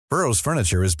Burrow's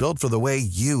furniture is built for the way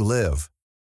you live.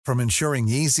 From ensuring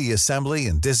easy assembly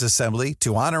and disassembly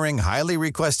to honoring highly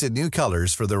requested new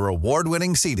colors for their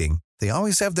award-winning seating, they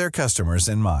always have their customers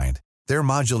in mind. Their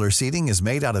modular seating is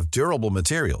made out of durable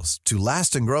materials to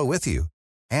last and grow with you.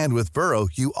 And with Burrow,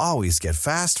 you always get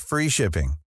fast, free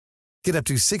shipping. Get up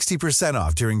to 60%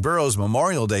 off during Burrow's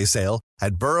Memorial Day sale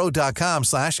at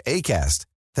burrow.com/ACAST.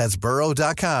 That's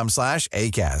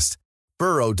burrow.com/ACAST.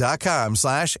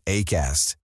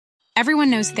 burrow.com/ACAST. Everyone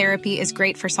knows therapy is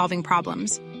great for solving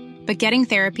problems, but getting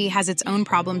therapy has its own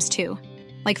problems too,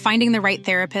 like finding the right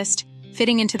therapist,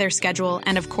 fitting into their schedule,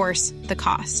 and of course, the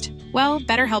cost. Well,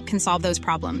 BetterHelp can solve those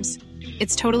problems.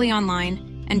 It's totally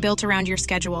online and built around your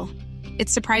schedule.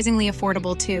 It's surprisingly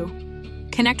affordable too.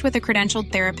 Connect with a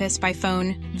credentialed therapist by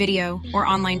phone, video, or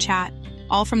online chat,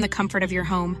 all from the comfort of your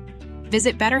home.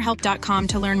 Visit BetterHelp.com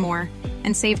to learn more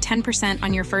and save 10%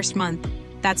 on your first month.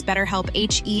 That's BetterHelp,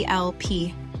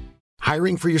 H-E-L-P.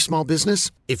 Hiring for your small business?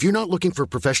 If you're not looking for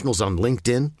professionals on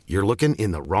LinkedIn, you're looking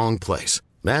in the wrong place.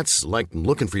 That's like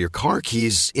looking for your car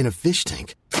keys in a fish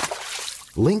tank.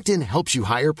 LinkedIn helps you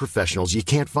hire professionals you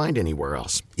can't find anywhere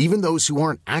else, even those who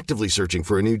aren't actively searching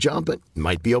for a new job but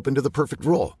might be open to the perfect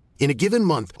role. In a given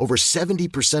month, over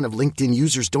 70% of LinkedIn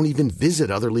users don't even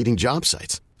visit other leading job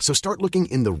sites. So start looking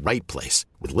in the right place.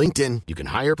 With LinkedIn, you can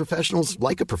hire professionals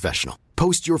like a professional.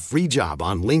 Post your free job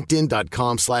on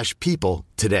linkedin.com/people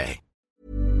today.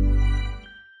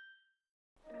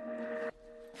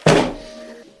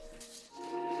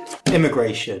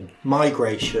 Immigration,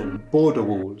 migration, border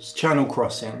walls, channel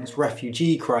crossings,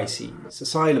 refugee crises,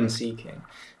 asylum seeking.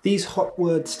 These hot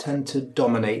words tend to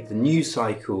dominate the news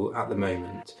cycle at the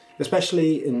moment,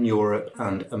 especially in Europe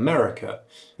and America.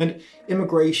 And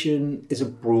immigration is a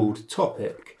broad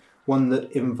topic, one that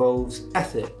involves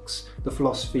ethics, the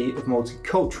philosophy of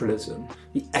multiculturalism,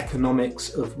 the economics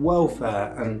of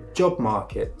welfare and job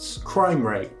markets, crime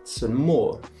rates, and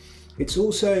more. It's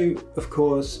also, of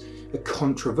course, a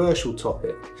controversial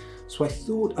topic, so I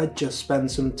thought I'd just spend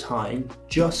some time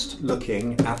just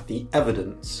looking at the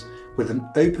evidence with an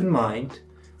open mind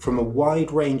from a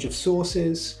wide range of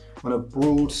sources on a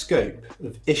broad scope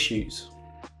of issues.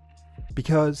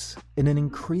 Because in an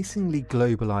increasingly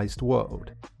globalised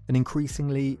world, an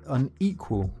increasingly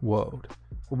unequal world,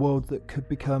 a world that could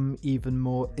become even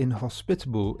more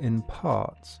inhospitable in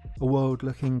parts, a world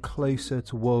looking closer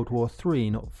to World War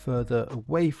III, not further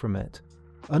away from it,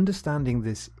 understanding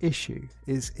this issue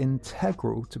is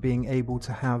integral to being able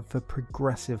to have a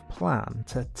progressive plan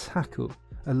to tackle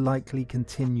a likely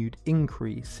continued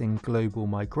increase in global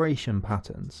migration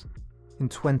patterns. In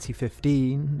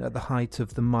 2015, at the height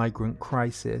of the migrant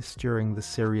crisis during the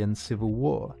Syrian civil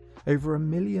war, over 1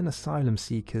 million asylum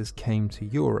seekers came to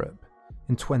Europe.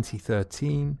 In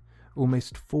 2013,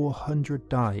 almost 400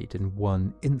 died in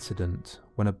one incident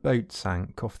when a boat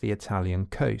sank off the Italian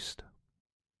coast.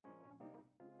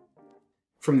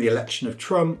 From the election of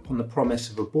Trump on the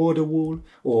promise of a border wall,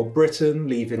 or Britain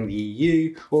leaving the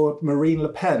EU, or Marine Le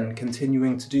Pen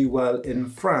continuing to do well in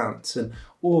France and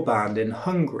Orbán in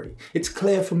Hungary, it's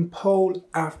clear from poll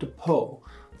after poll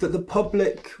that the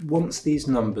public wants these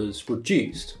numbers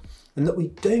reduced, and that we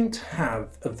don't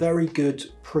have a very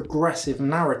good progressive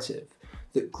narrative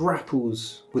that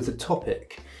grapples with the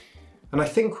topic. And I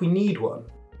think we need one.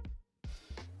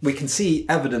 We can see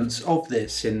evidence of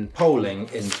this in polling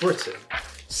in Britain.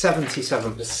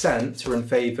 77% are in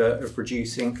favour of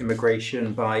reducing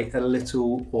immigration by a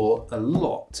little or a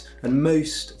lot, and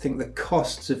most think the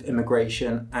costs of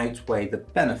immigration outweigh the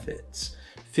benefits.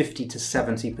 50 to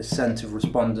 70% of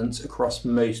respondents across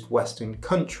most Western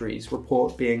countries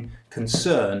report being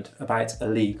concerned about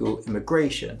illegal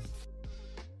immigration.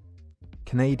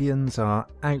 Canadians are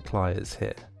outliers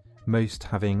here, most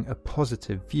having a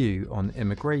positive view on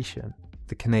immigration.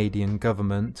 The Canadian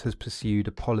government has pursued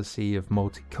a policy of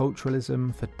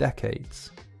multiculturalism for decades.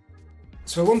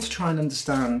 So I want to try and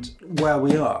understand where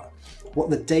we are, what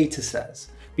the data says,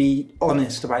 be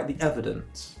honest about the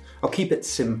evidence. I'll keep it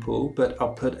simple, but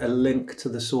I'll put a link to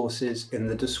the sources in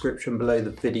the description below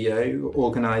the video,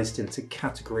 organised into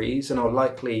categories, and I'll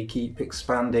likely keep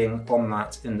expanding on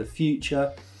that in the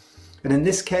future. And in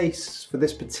this case, for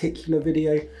this particular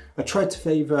video, I tried to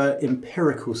favour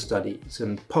empirical studies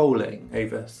and polling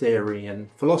over theory and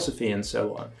philosophy and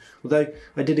so on, although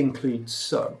I did include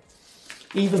some.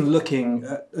 Even looking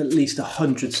at least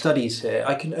 100 studies here,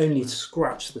 I can only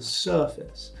scratch the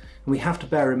surface, and we have to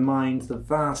bear in mind the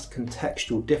vast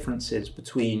contextual differences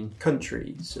between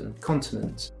countries and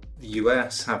continents. The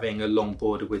US, having a long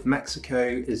border with Mexico,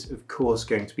 is of course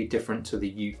going to be different to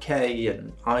the UK,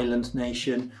 an island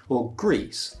nation, or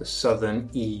Greece, the southern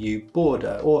EU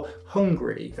border, or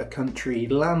Hungary, a country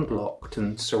landlocked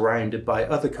and surrounded by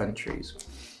other countries.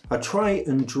 I try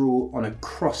and draw on a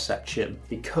cross-section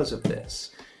because of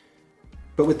this.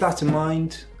 But with that in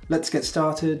mind, let's get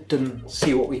started and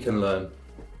see what we can learn.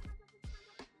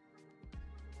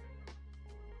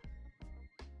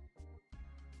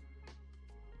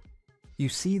 You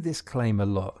see this claim a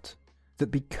lot, that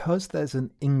because there's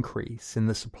an increase in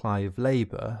the supply of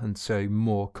labour and so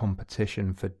more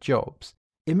competition for jobs,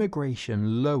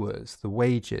 immigration lowers the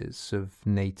wages of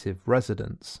native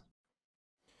residents.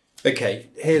 Okay,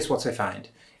 here's what I found.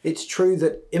 It's true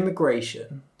that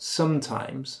immigration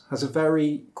sometimes has a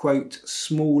very, quote,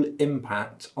 small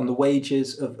impact on the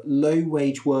wages of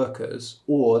low-wage workers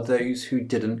or those who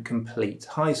didn't complete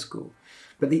high school.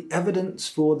 But the evidence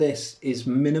for this is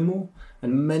minimal,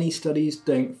 and many studies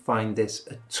don't find this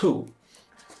at all.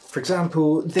 For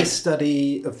example, this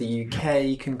study of the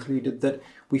UK concluded that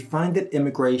we find that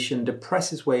immigration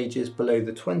depresses wages below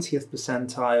the 20th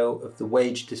percentile of the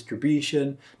wage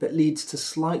distribution, but leads to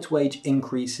slight wage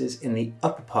increases in the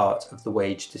upper part of the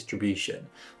wage distribution.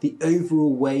 The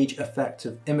overall wage effect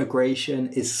of immigration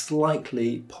is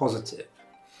slightly positive.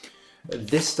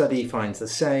 This study finds the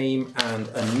same, and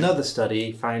another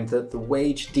study found that the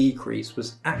wage decrease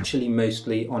was actually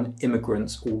mostly on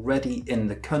immigrants already in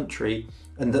the country,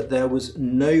 and that there was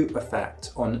no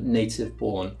effect on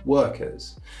native-born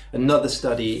workers. Another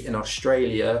study in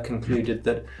Australia concluded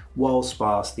that while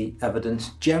sparse, the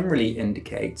evidence generally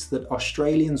indicates that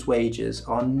Australians' wages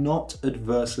are not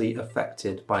adversely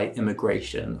affected by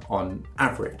immigration on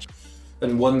average.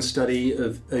 And one study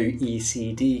of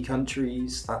OECD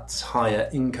countries, that's higher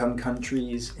income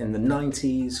countries, in the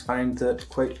 90s found that,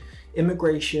 quote,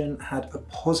 immigration had a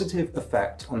positive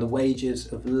effect on the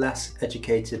wages of less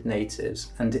educated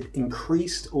natives, and it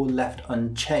increased or left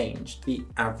unchanged the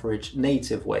average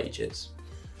native wages.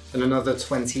 And another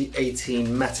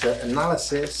 2018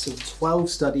 meta-analysis of 12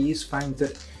 studies found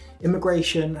that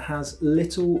immigration has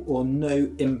little or no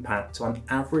impact on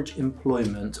average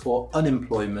employment or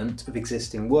unemployment of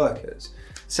existing workers.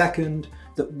 Second,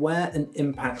 that where an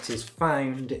impact is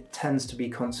found, it tends to be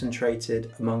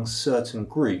concentrated among certain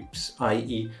groups,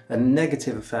 i.e. a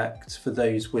negative effect for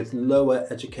those with lower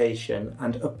education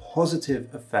and a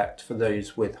positive effect for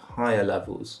those with higher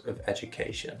levels of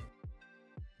education.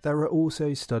 There are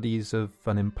also studies of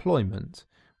unemployment.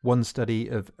 One study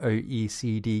of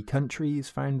OECD countries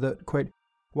found that, quote,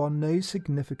 while no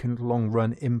significant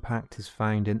long-run impact is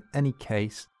found in any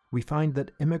case, we find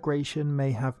that immigration may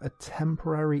have a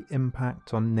temporary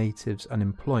impact on natives'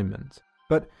 unemployment,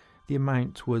 but the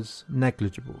amount was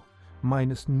negligible,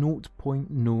 minus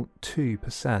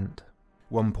 0.02%.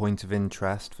 One point of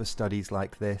interest for studies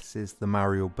like this is the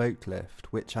Mariel boat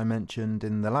lift, which I mentioned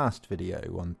in the last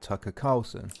video on Tucker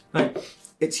Carlson. Now,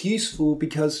 it's useful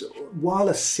because while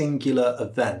a singular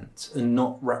event and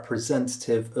not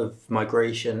representative of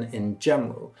migration in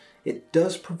general, it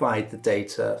does provide the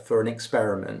data for an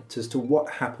experiment as to what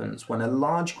happens when a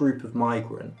large group of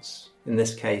migrants, in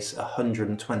this case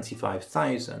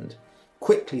 125,000,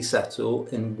 quickly settle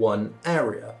in one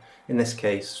area, in this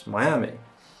case Miami.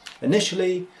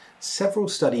 Initially, several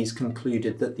studies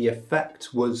concluded that the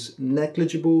effect was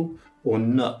negligible or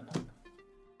none.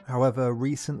 However,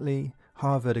 recently,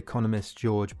 Harvard economist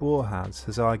George Borjas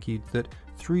has argued that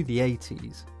through the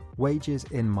 80s, wages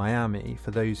in Miami for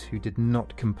those who did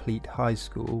not complete high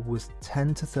school was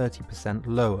 10 to 30%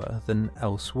 lower than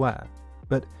elsewhere.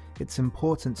 But it's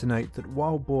important to note that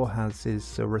while Borjas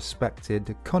is a respected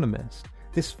economist,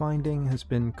 this finding has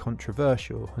been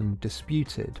controversial and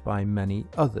disputed by many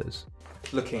others.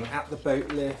 Looking at the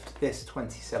boat lift, this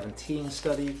 2017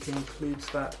 study concludes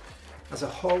that, as a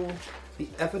whole, the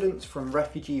evidence from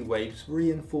refugee waves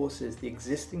reinforces the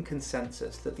existing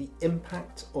consensus that the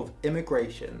impact of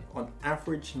immigration on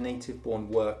average native-born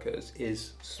workers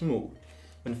is small,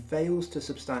 and fails to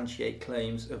substantiate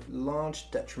claims of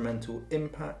large detrimental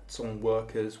impacts on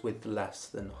workers with less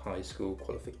than high school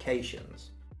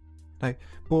qualifications. Now,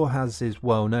 Borjas is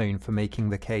well known for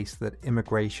making the case that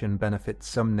immigration benefits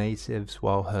some natives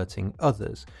while hurting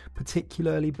others,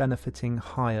 particularly benefiting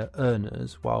higher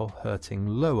earners while hurting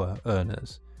lower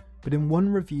earners. But in one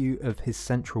review of his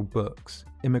central books,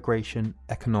 Immigration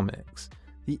Economics,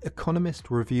 the Economist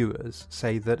reviewers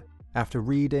say that after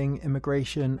reading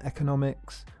Immigration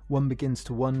Economics, one begins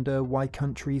to wonder why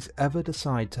countries ever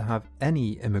decide to have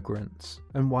any immigrants,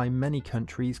 and why many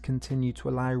countries continue to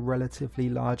allow relatively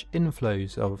large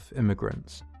inflows of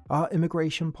immigrants. Are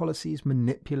immigration policies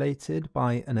manipulated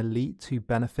by an elite who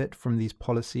benefit from these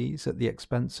policies at the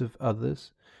expense of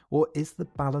others? Or is the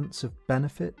balance of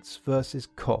benefits versus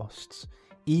costs,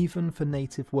 even for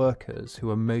native workers who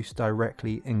are most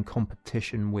directly in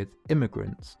competition with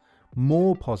immigrants,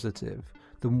 more positive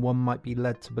than one might be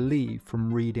led to believe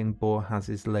from reading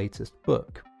Borjas's latest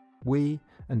book? We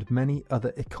and many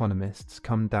other economists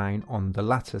come down on the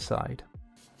latter side.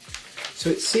 So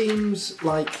it seems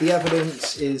like the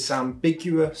evidence is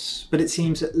ambiguous, but it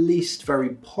seems at least very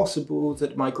possible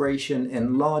that migration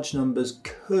in large numbers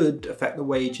could affect the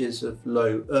wages of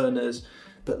low earners,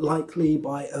 but likely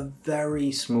by a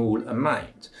very small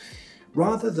amount.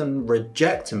 Rather than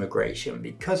reject immigration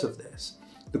because of this,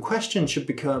 the question should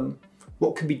become,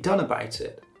 what can be done about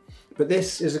it? But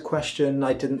this is a question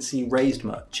I didn't see raised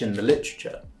much in the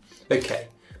literature. Okay,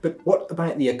 but what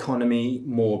about the economy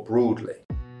more broadly?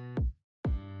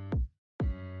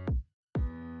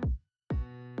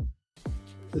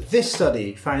 This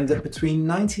study found that between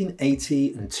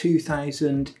 1980 and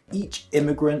 2000, each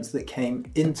immigrant that came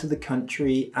into the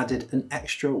country added an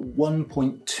extra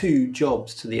 1.2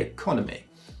 jobs to the economy.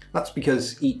 That's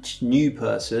because each new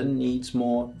person needs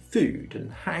more food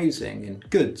and housing and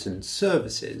goods and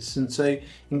services, and so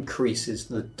increases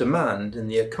the demand in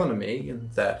the economy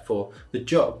and therefore the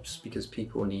jobs, because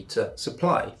people need to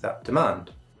supply that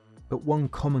demand. But one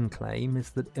common claim is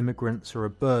that immigrants are a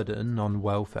burden on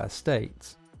welfare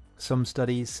states. Some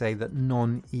studies say that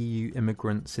non-EU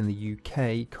immigrants in the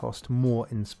UK cost more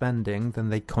in spending than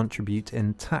they contribute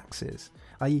in taxes,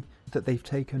 i.e. that they've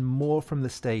taken more from the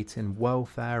state in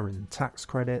welfare and tax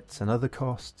credits and other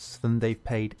costs than they've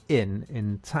paid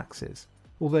in taxes.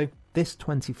 Although this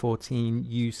 2014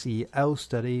 UCL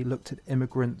study looked at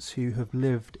immigrants who have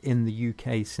lived in the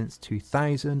UK since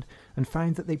 2000 and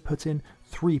found that they put in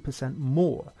 3%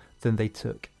 more than they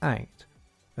took out.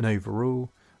 And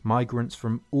overall, migrants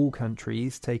from all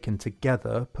countries taken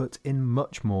together put in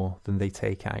much more than they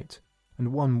take out.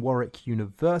 And one Warwick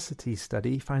University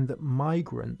study found that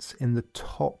migrants in the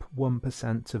top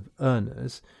 1% of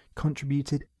earners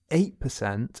contributed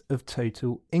 8% of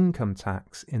total income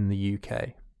tax in the UK.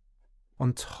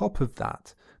 On top of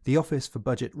that, the Office for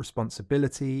Budget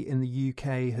Responsibility in the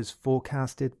UK has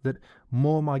forecasted that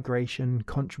more migration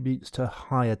contributes to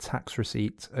higher tax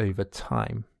receipts over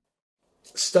time.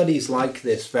 Studies like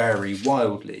this vary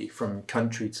wildly from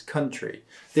country to country.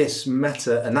 This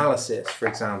meta-analysis, for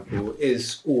example,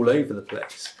 is all over the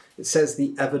place. It says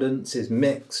the evidence is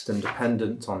mixed and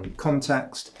dependent on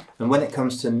context, and when it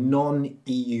comes to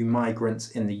non-EU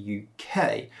migrants in the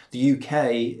UK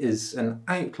is an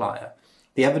outlier.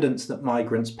 The evidence that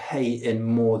migrants pay in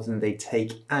more than they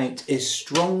take out is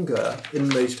stronger in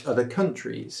most other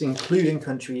countries, including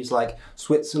countries like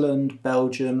Switzerland,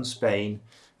 Belgium, Spain,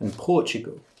 and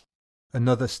Portugal.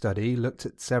 Another study looked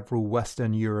at several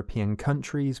Western European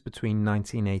countries between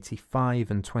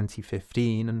 1985 and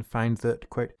 2015 and found that,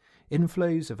 quote,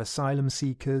 inflows of asylum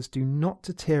seekers do not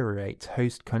deteriorate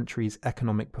host countries'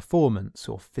 economic performance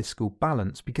or fiscal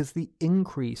balance because the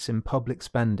increase in public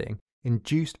spending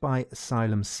induced by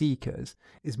asylum seekers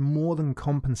is more than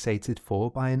compensated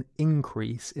for by an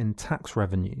increase in tax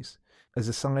revenues. As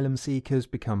asylum seekers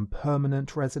become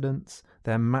permanent residents,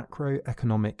 their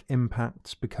macroeconomic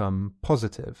impacts become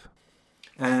positive.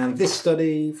 And this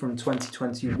study from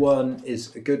 2021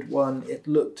 is a good one. It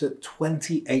looked at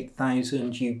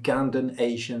 28,000 Ugandan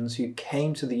Asians who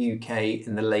came to the UK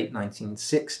in the late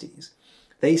 1960s.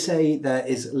 They say there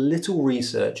is little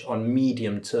research on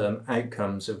medium-term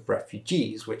outcomes of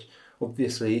refugees, which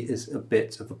obviously is a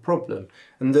bit of a problem,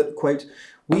 and that, quote,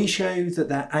 we show that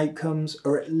their outcomes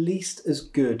are at least as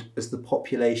good as the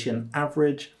population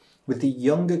average, with the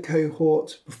younger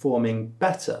cohort performing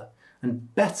better,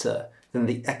 and better than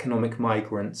the economic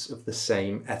migrants of the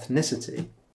same ethnicity.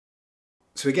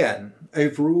 So again,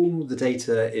 overall the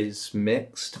data is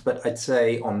mixed, but I'd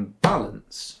say on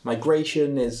balance,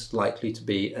 migration is likely to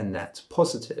be a net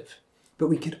positive. But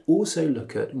we could also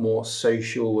look at more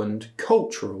social and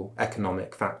cultural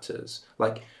economic factors,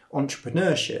 like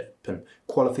entrepreneurship and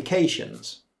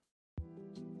qualifications.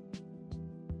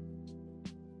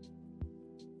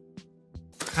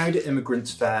 How do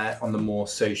immigrants fare on the more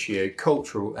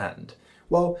socio-cultural end?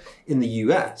 Well, in the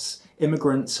US,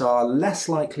 Immigrants are less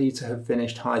likely to have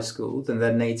finished high school than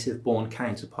their native-born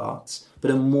counterparts, but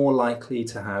are more likely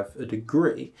to have a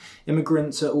degree.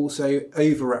 Immigrants are also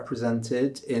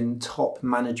overrepresented in top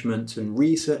management and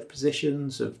research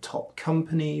positions of top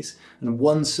companies, and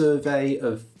one survey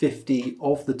of 50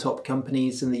 of the top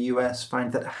companies in the US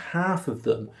found that half of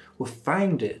them were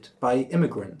founded by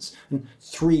immigrants, and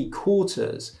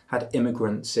 3/4 had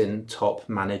immigrants in top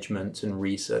management and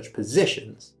research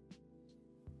positions.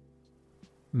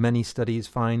 Many studies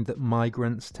find that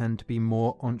migrants tend to be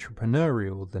more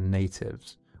entrepreneurial than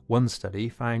natives. One study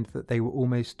found that they were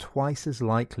almost twice as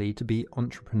likely to be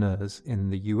entrepreneurs in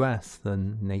the US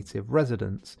than native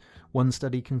residents. One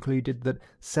study concluded that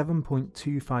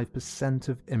 7.25%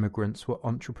 of immigrants were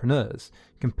entrepreneurs,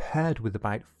 compared with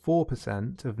about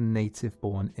 4% of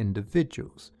native-born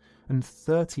individuals, and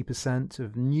 30%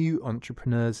 of new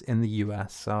entrepreneurs in the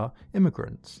US are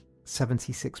immigrants.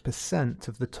 76%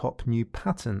 of the top new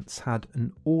patents had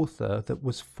an author that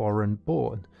was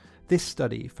foreign-born. This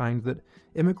study found that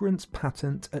immigrants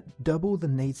patent at double the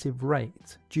native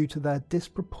rate due to their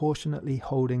disproportionately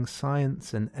holding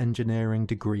science and engineering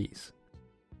degrees.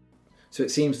 So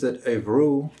it seems that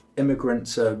overall,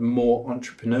 immigrants are more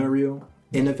entrepreneurial,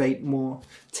 innovate more,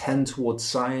 tend towards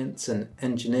science and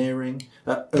engineering,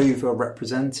 are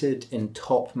overrepresented in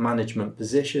top management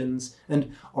positions,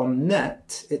 and on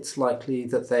net, it's likely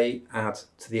that they add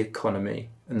to the economy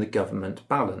and the government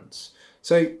balance.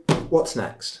 So what's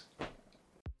next?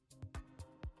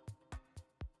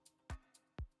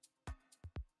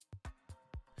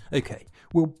 Okay,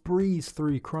 we'll breeze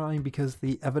through crime because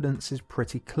the evidence is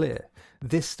pretty clear.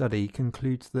 This study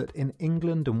concludes that in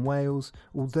England and Wales,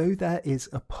 although there is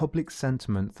a public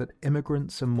sentiment that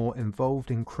immigrants are more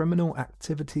involved in criminal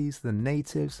activities than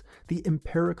natives, the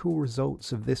empirical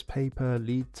results of this paper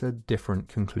lead to different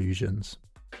conclusions.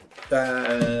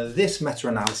 This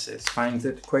meta-analysis found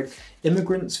that, quote,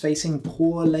 immigrants facing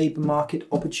poor labour market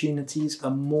opportunities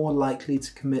are more likely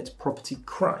to commit property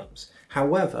crimes.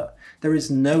 However, there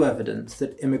is no evidence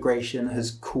that immigration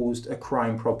has caused a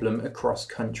crime problem across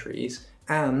countries,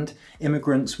 and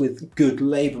immigrants with good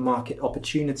labour market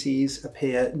opportunities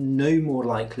appear no more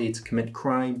likely to commit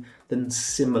crime than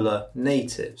similar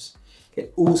natives.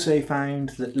 It also found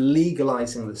that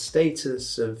legalising the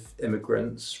status of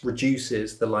immigrants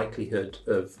reduces the likelihood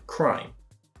of crime.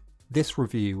 This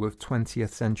review of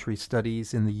 20th century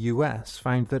studies in the US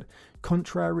found that,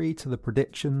 contrary to the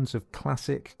predictions of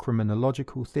classic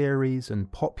criminological theories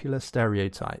and popular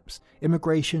stereotypes,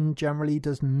 immigration generally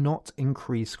does not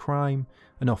increase crime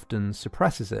and often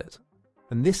suppresses it.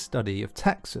 And this study of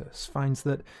Texas finds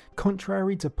that,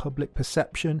 contrary to public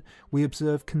perception, we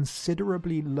observe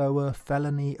considerably lower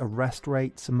felony arrest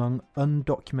rates among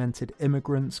undocumented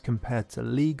immigrants compared to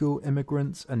legal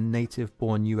immigrants and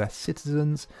native-born US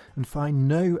citizens, and find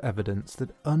no evidence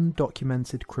that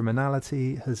undocumented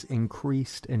criminality has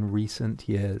increased in recent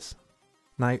years.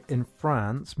 Now, in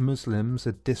France, Muslims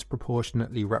are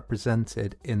disproportionately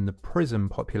represented in the prison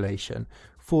population,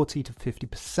 40 to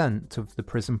 50% of the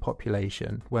prison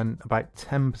population, when about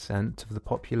 10% of the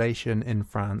population in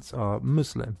France are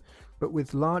Muslim. But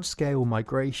with large-scale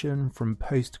migration from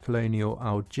post-colonial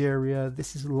Algeria,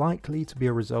 this is likely to be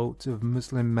a result of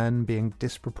Muslim men being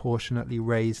disproportionately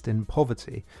raised in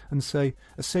poverty, and so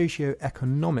a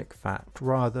socio-economic fact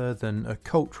rather than a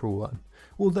cultural one.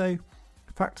 Although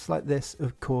facts like this,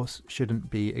 of course, shouldn't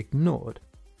be ignored.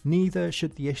 Neither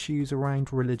should the issues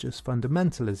around religious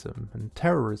fundamentalism and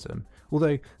terrorism,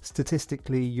 although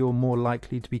statistically you're more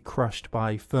likely to be crushed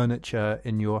by furniture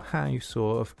in your house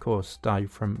or, of course, die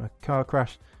from a car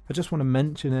crash. I just want to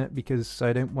mention it because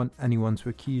I don't want anyone to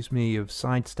accuse me of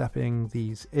sidestepping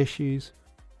these issues.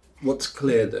 What's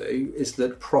clear, though, is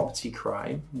that property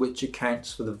crime, which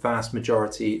accounts for the vast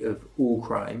majority of all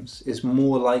crimes, is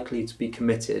more likely to be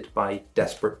committed by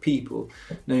desperate people,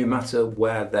 no matter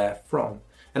where they're from,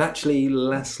 and actually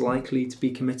less likely to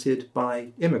be committed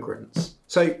by immigrants.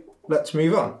 So let's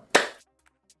move on.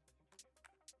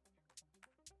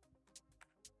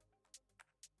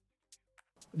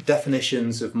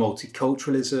 Definitions of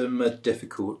multiculturalism are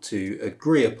difficult to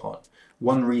agree upon.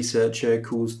 One researcher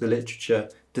calls the literature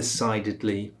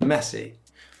decidedly messy.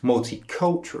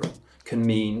 Multicultural can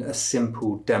mean a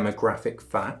simple demographic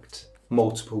fact,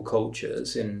 multiple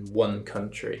cultures in one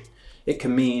country. It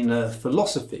can mean a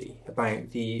philosophy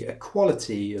about the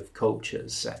equality of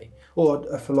cultures, say, or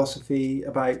a philosophy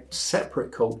about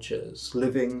separate cultures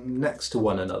living next to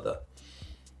one another.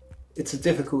 It's a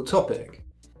difficult topic.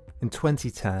 In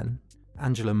 2010,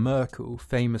 Angela Merkel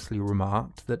famously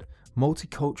remarked that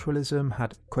multiculturalism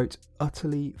had, quote,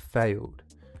 utterly failed.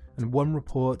 and one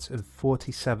report of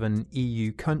 47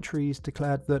 EU countries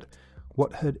declared that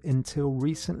what had until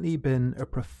recently been a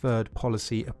preferred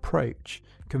policy approach,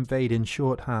 conveyed in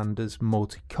shorthand as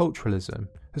multiculturalism,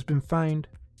 has been found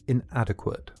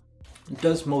inadequate.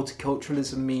 Does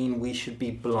multiculturalism mean we should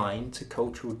be blind to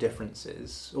cultural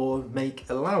differences or make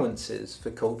allowances for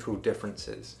cultural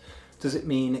differences? Does it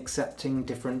mean accepting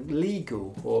different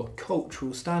legal or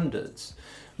cultural standards?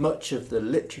 Much of the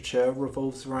literature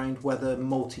revolves around whether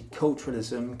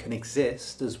multiculturalism can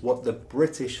exist as what the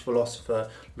British philosopher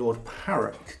Lord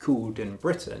Parrock called in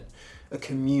Britain, a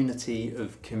community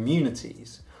of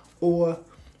communities, or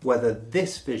whether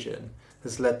this vision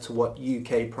has led to what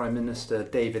UK Prime Minister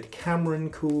David Cameron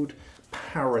called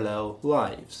parallel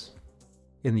lives.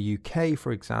 In the UK,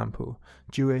 for example,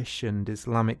 Jewish and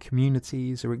Islamic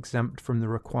communities are exempt from the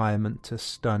requirement to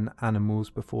stun animals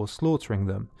before slaughtering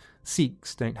them.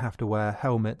 Sikhs don't have to wear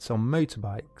helmets on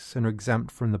motorbikes and are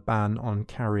exempt from the ban on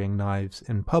carrying knives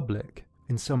in public.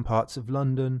 In some parts of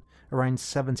London, around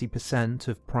 70%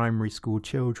 of primary school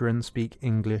children speak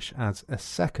English as a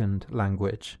second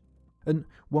language. And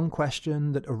one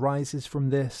question that arises from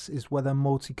this is whether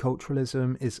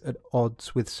multiculturalism is at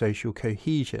odds with social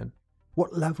cohesion.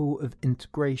 What level of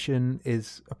integration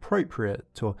is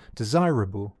appropriate or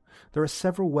desirable? There are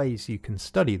several ways you can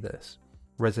study this.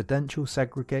 Residential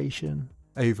segregation,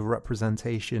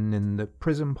 overrepresentation in the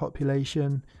prison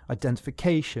population,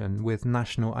 identification with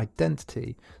national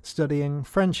identity, studying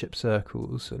friendship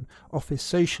circles and office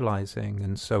socialising,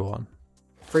 and so on.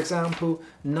 For example,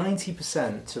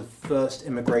 90% of first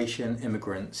immigration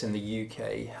immigrants in the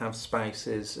UK have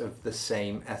spouses of the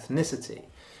same ethnicity.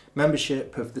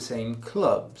 Membership of the same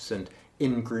clubs and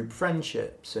in-group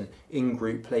friendships and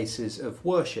in-group places of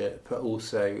worship are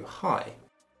also high.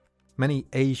 Many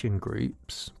Asian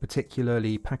groups,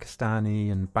 particularly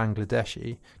Pakistani and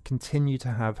Bangladeshi, continue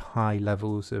to have high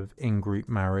levels of in-group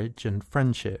marriage and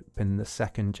friendship in the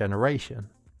second generation.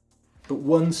 But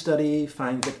one study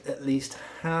found that at least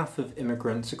half of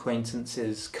immigrants'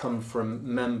 acquaintances come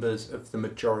from members of the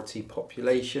majority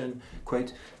population,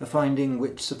 quote, a finding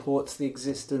which supports the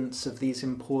existence of these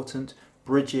important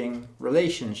bridging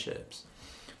relationships.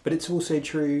 But it's also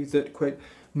true that, quote,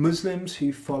 Muslims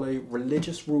who follow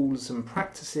religious rules and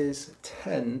practices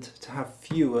tend to have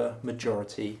fewer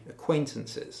majority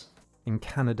acquaintances. In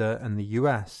Canada and the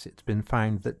US, it's been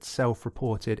found that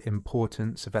self-reported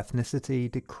importance of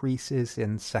ethnicity decreases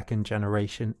in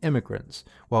second-generation immigrants,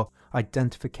 while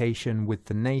identification with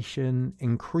the nation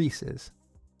increases.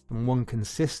 And one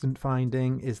consistent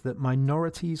finding is that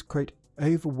minorities, quote,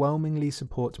 overwhelmingly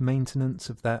support maintenance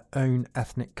of their own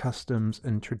ethnic customs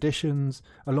and traditions,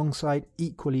 alongside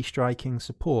equally striking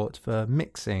support for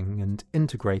mixing and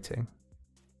integrating.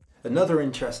 Another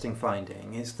interesting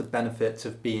finding is the benefit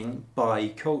of being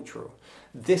bicultural.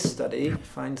 This study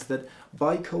finds that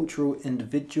bicultural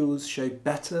individuals show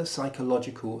better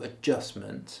psychological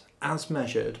adjustment as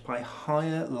measured by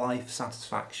higher life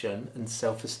satisfaction and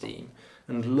self-esteem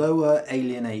and lower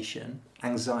alienation,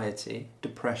 anxiety,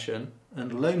 depression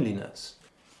and loneliness.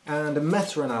 And a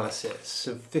meta-analysis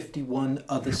of 51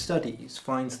 other studies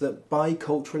finds that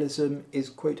biculturalism is,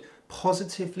 quote,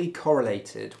 positively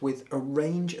correlated with a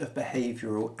range of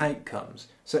behavioural outcomes,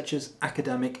 such as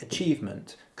academic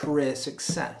achievement, career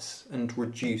success, and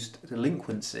reduced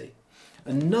delinquency.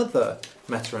 Another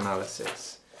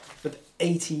meta-analysis of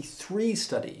 83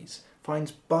 studies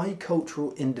finds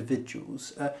bicultural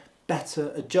individuals are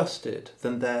better adjusted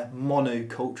than their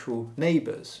monocultural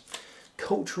neighbours.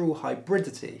 Cultural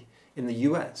hybridity in the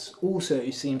US also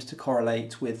seems to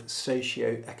correlate with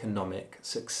socio-economic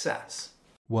success.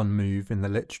 One move in the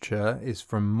literature is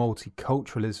from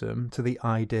multiculturalism to the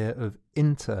idea of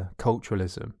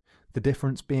interculturalism, the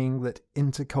difference being that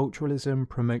interculturalism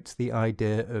promotes the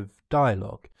idea of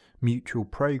dialogue, mutual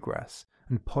progress,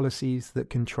 and policies that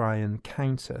can try and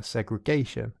counter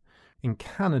segregation. In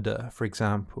Canada, for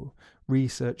example,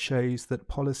 research shows that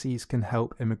policies can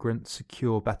help immigrants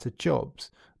secure better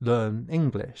jobs, learn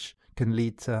English, can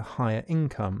lead to higher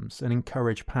incomes, and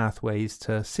encourage pathways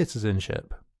to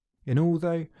citizenship. In all,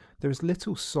 though, there is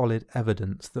little solid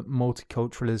evidence that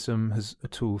multiculturalism has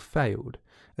at all failed.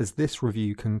 As this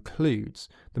review concludes,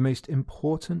 the most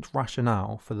important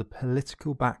rationale for the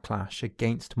political backlash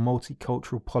against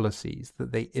multicultural policies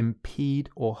that they impede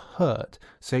or hurt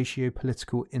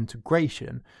socio-political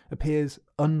integration appears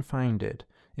unfounded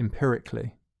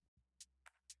empirically.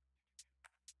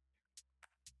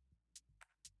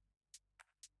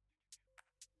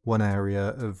 One area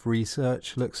of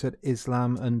research looks at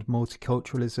Islam and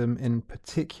multiculturalism in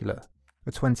particular.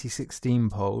 A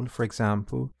 2016 poll, for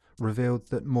example, revealed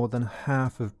that more than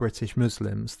half of British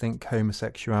Muslims think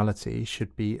homosexuality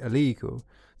should be illegal.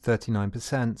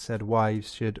 39% said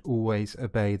wives should always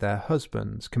obey their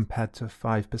husbands, compared to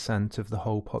 5% of the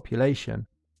whole population.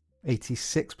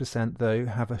 86% though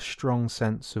have a strong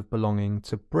sense of belonging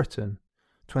to Britain.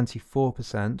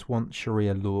 24% want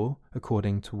Sharia law,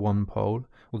 according to one poll,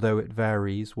 although it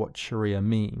varies what Sharia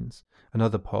means.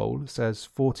 Another poll says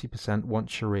 40% want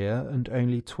Sharia and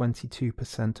only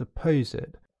 22% oppose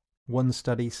it. One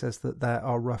study says that there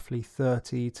are roughly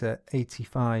 30 to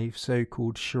 85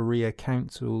 so-called Sharia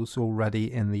councils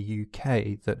already in the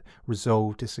UK that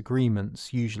resolve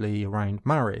disagreements, usually around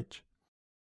marriage.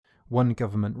 One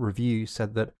government review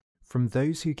said that from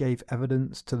those who gave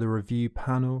evidence to the review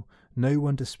panel, no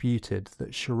one disputed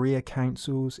that Sharia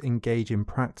councils engage in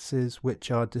practices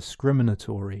which are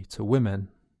discriminatory to women.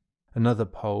 Another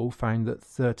poll found that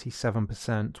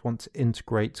 37% want to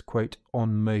integrate, quote,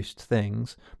 on most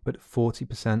things, but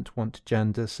 40% want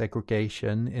gender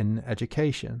segregation in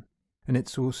education. And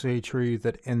it's also true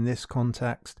that in this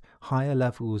context, higher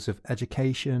levels of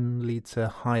education lead to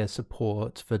higher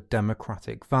support for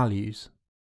democratic values.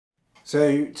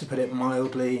 So, to put it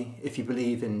mildly, if you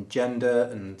believe in gender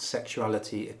and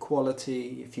sexuality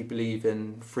equality, if you believe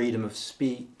in freedom of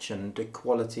speech and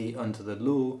equality under the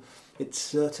law, it's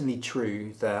certainly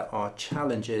true there are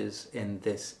challenges in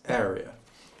this area.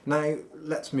 Now,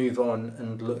 let's move on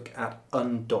and look at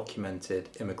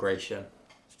undocumented immigration.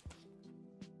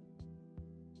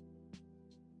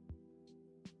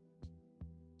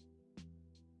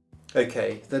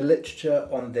 Okay, the literature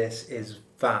on this is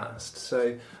vast,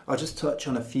 so I'll just touch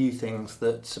on a few things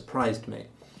that surprised me.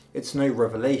 It's no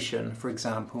revelation, for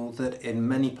example, that in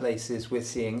many places we're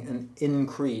seeing an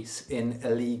increase in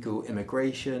illegal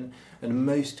immigration, and in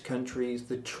most countries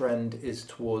the trend is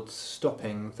towards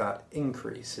stopping that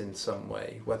increase in some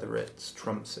way, whether it's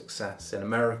Trump's success in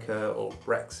America or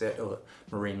Brexit or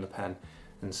Marine Le Pen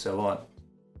and so on.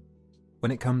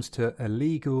 When it comes to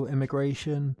illegal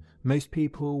immigration, most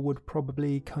people would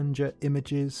probably conjure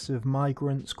images of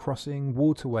migrants crossing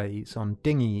waterways on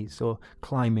dinghies or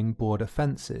climbing border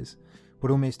fences, but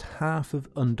almost half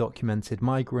of undocumented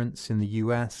migrants in the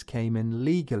US came in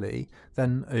legally,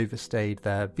 then overstayed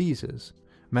their visas.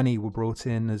 Many were brought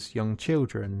in as young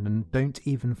children and don't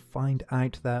even find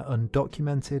out they're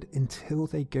undocumented until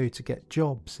they go to get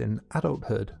jobs in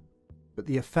adulthood. But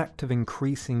the effect of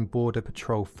increasing Border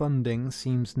Patrol funding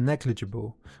seems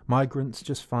negligible. Migrants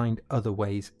just find other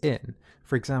ways in.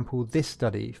 For example, this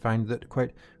study found that,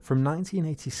 quote, from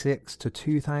 1986 to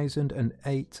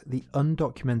 2008, the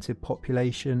undocumented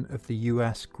population of the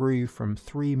US grew from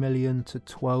 3 million to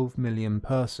 12 million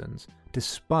persons,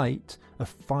 despite a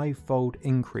 5-fold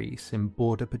increase in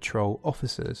Border Patrol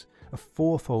officers, a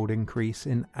 4-fold increase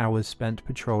in hours spent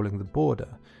patrolling the border,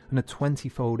 and a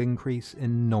 20-fold increase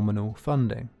in nominal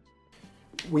funding.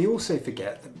 We also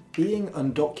forget that being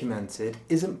undocumented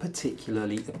isn't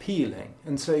particularly appealing,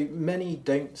 and so many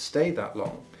don't stay that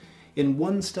long. In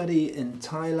one study in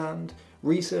Thailand,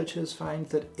 researchers found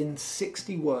that in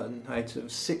 61 out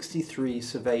of 63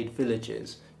 surveyed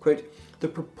villages, quote, the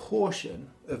proportion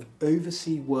of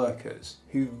overseas workers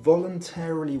who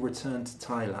voluntarily returned to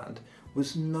Thailand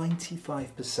was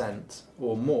 95%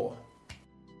 or more.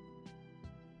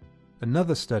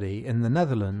 Another study in the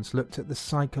Netherlands looked at the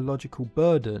psychological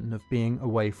burden of being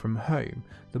away from home.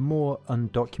 The more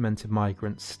undocumented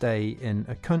migrants stay in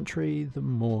a country, the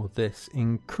more this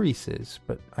increases,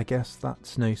 but I guess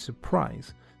that's no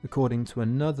surprise. According to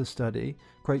another study,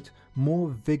 quote, more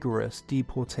vigorous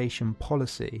deportation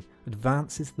policy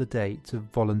advances the date of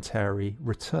voluntary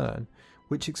return,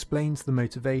 which explains the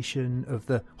motivation of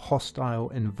the hostile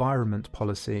environment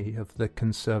policy of the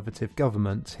Conservative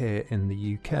government here in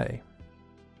the UK.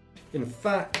 In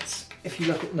fact, if you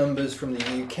look at numbers from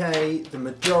the UK, the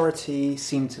majority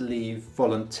seem to leave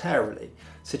voluntarily,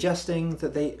 suggesting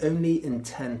that they only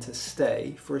intend to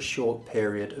stay for a short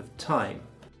period of time.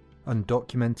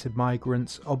 Undocumented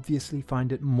migrants obviously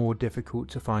find it more difficult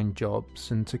to find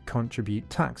jobs and to contribute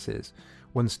taxes.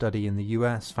 One study in the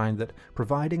US found that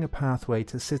providing a pathway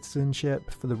to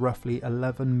citizenship for the roughly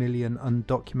 11 million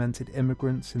undocumented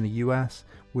immigrants in the US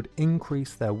would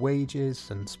increase their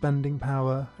wages and spending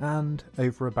power and,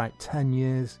 over about 10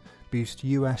 years, boost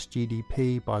US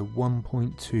GDP by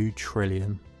 $1.2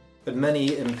 trillion. But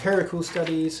many empirical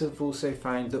studies have also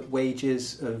found that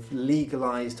wages of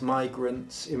legalised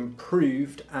migrants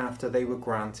improved after they were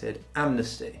granted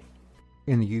amnesty.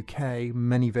 In the UK,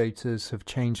 many voters have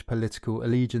changed political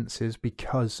allegiances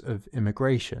because of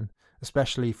immigration,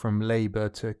 especially from Labour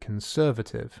to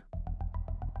Conservative.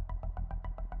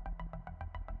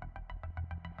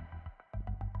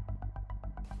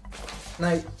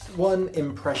 Now, one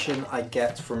impression I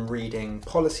get from reading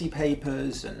policy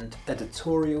papers and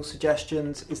editorial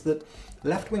suggestions is that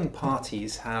left-wing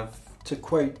parties have, to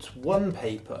quote one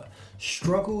paper,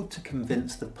 struggled to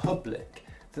convince the public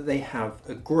that they have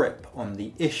a grip on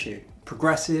the issue.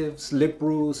 Progressives,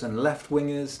 liberals and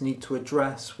left-wingers need to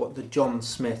address what the John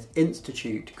Smith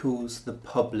Institute calls the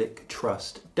public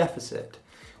trust deficit.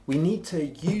 We need to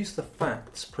use the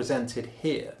facts presented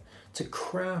here to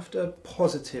craft a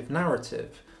positive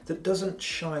narrative that doesn't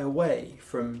shy away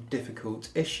from difficult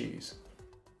issues.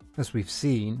 As we've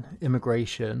seen,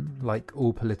 immigration, like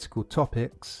all political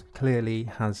topics, clearly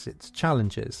has its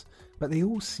challenges, but they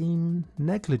all seem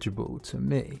negligible to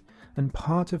me, and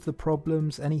part of the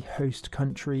problems any host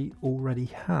country already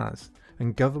has.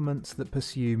 And governments that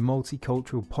pursue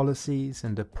multicultural policies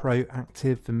and are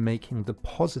proactive in making the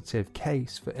positive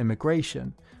case for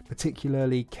immigration,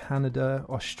 particularly Canada,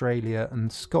 Australia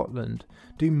and Scotland,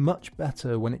 do much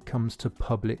better when it comes to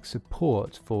public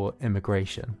support for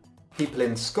immigration. People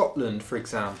in Scotland, for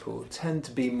example, tend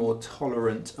to be more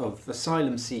tolerant of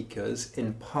asylum seekers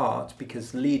in part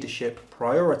because leadership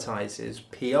prioritises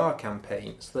PR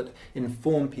campaigns that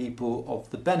inform people of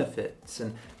the benefits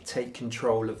and take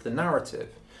control of the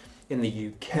narrative. In the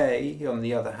UK, on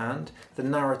the other hand, the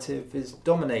narrative is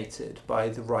dominated by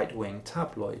the right-wing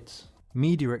tabloids.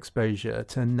 Media exposure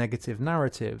to negative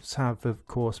narratives have, of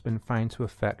course, been found to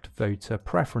affect voter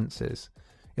preferences.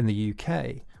 In the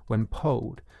UK, when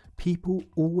polled, people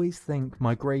always think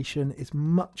migration is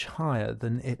much higher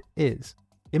than it is.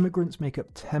 Immigrants make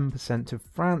up 10% of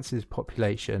France's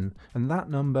population, and that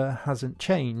number hasn't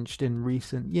changed in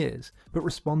recent years, but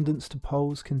respondents to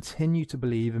polls continue to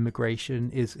believe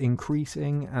immigration is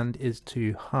increasing and is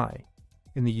too high.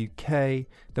 In the UK,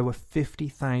 there were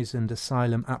 50,000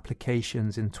 asylum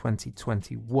applications in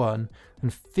 2021,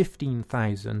 and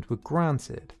 15,000 were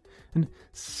granted. And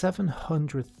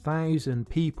 700,000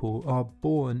 people are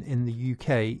born in the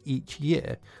UK each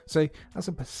year. So as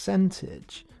a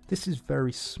percentage, this is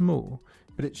very small.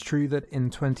 But it's true that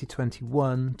in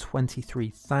 2021,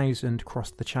 23,000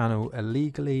 crossed the channel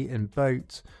illegally in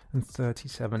boats and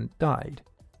 37 died.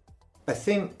 I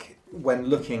think when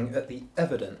looking at the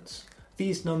evidence,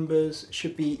 these numbers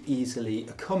should be easily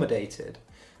accommodated.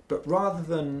 But rather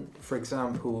than, for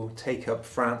example, take up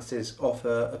France's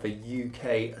offer of a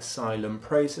UK asylum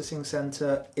processing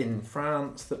centre in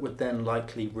France that would then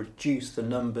likely reduce the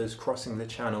numbers crossing the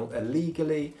channel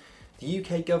illegally, the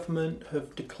UK government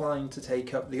have declined to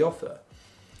take up the offer.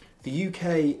 The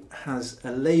UK has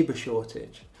a labour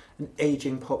shortage, an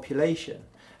ageing population,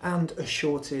 and a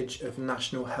shortage of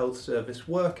National Health Service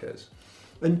workers.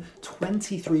 And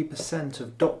 23%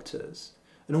 of doctors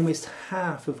and almost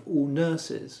half of all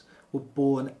nurses were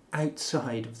born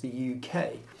outside of the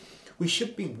UK. We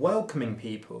should be welcoming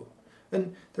people,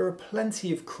 and there are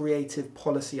plenty of creative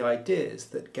policy ideas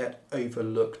that get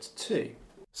overlooked too.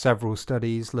 Several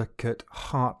studies look at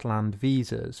heartland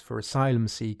visas for asylum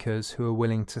seekers who are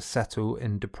willing to settle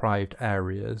in deprived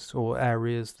areas or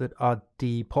areas that are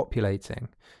depopulating.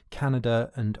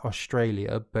 Canada and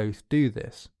Australia both do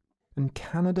this. And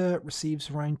Canada receives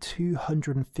around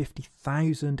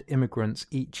 250,000 immigrants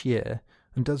each year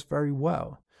and does very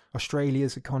well.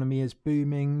 Australia's economy is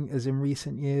booming, as in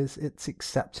recent years it's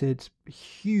accepted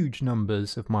huge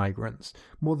numbers of migrants.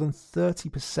 More than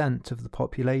 30% of the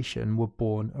population were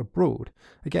born abroad.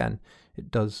 Again,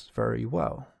 it does very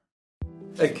well.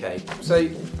 Okay, so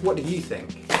what do you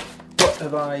think? What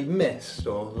have I missed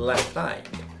or left out?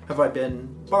 Have I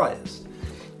been biased?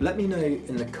 Let me know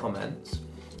in the comments.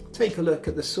 Take a look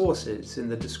at the sources in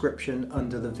the description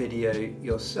under the video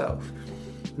yourself.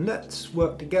 And let's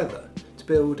work together to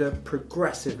build a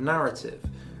progressive narrative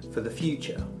for the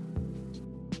future.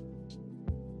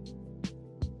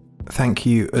 Thank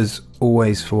you as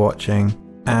always for watching,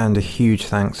 and a huge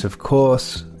thanks of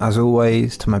course, as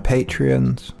always, to my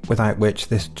Patreons, without which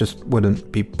this just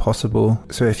wouldn't be possible.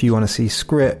 So if you want to see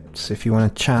scripts, if you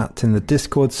want to chat in the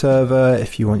Discord server,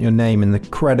 if you want your name in the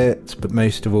credits, but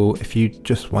most of all, if you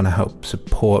just want to help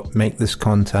support make this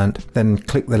content, then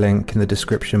click the link in the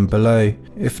description below.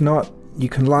 If not, you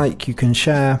can like, you can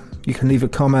share, you can leave a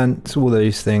comment, all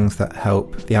those things that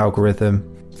help the algorithm.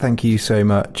 Thank you so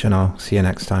much, and I'll see you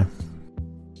next time.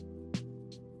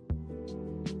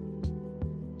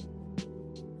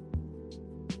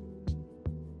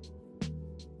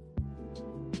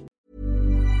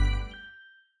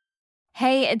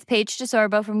 Hey, it's Paige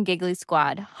DeSorbo from Giggly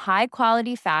Squad. High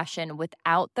quality fashion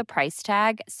without the price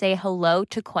tag. Say hello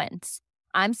to Quince.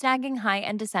 I'm snagging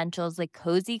high-end essentials like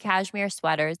cozy cashmere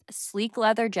sweaters, sleek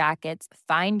leather jackets,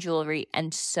 fine jewelry,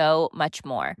 and so much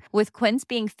more. With Quince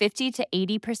being 50 to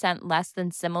 80% less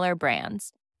than similar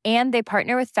brands. And they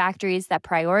partner with factories that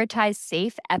prioritize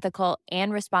safe, ethical,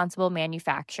 and responsible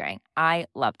manufacturing. I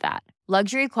love that.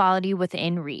 Luxury quality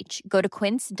within reach. Go to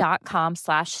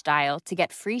quince.com/style to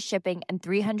get free shipping and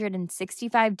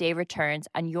 365-day returns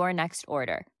on your next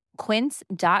order.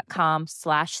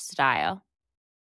 Quince.com/style.